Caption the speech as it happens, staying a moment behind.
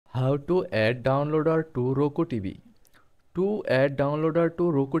How to add downloader to Roku TV. To add downloader to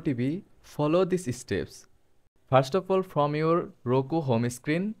Roku TV, follow these steps. First of all, from your Roku home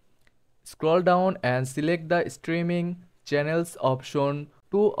screen, scroll down and select the streaming channels option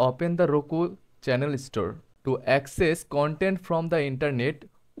to open the Roku channel store. To access content from the internet,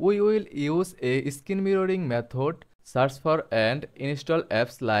 we will use a screen mirroring method. Search for and install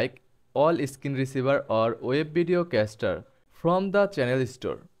apps like All Screen Receiver or Web Video Caster from the channel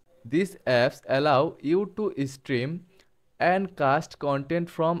store. These apps allow you to stream and cast content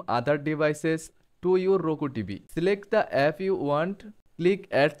from other devices to your Roku TV. Select the app you want, click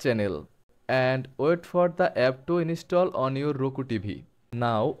Add Channel, and wait for the app to install on your Roku TV.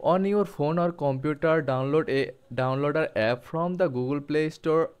 Now, on your phone or computer, download a downloader app from the Google Play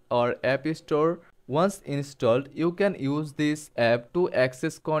Store or App Store. Once installed, you can use this app to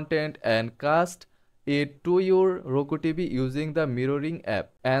access content and cast it to your Roku TV using the mirroring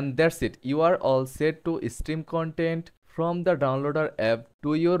app. And that's it. You are all set to stream content from the downloader app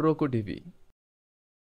to your Roku TV.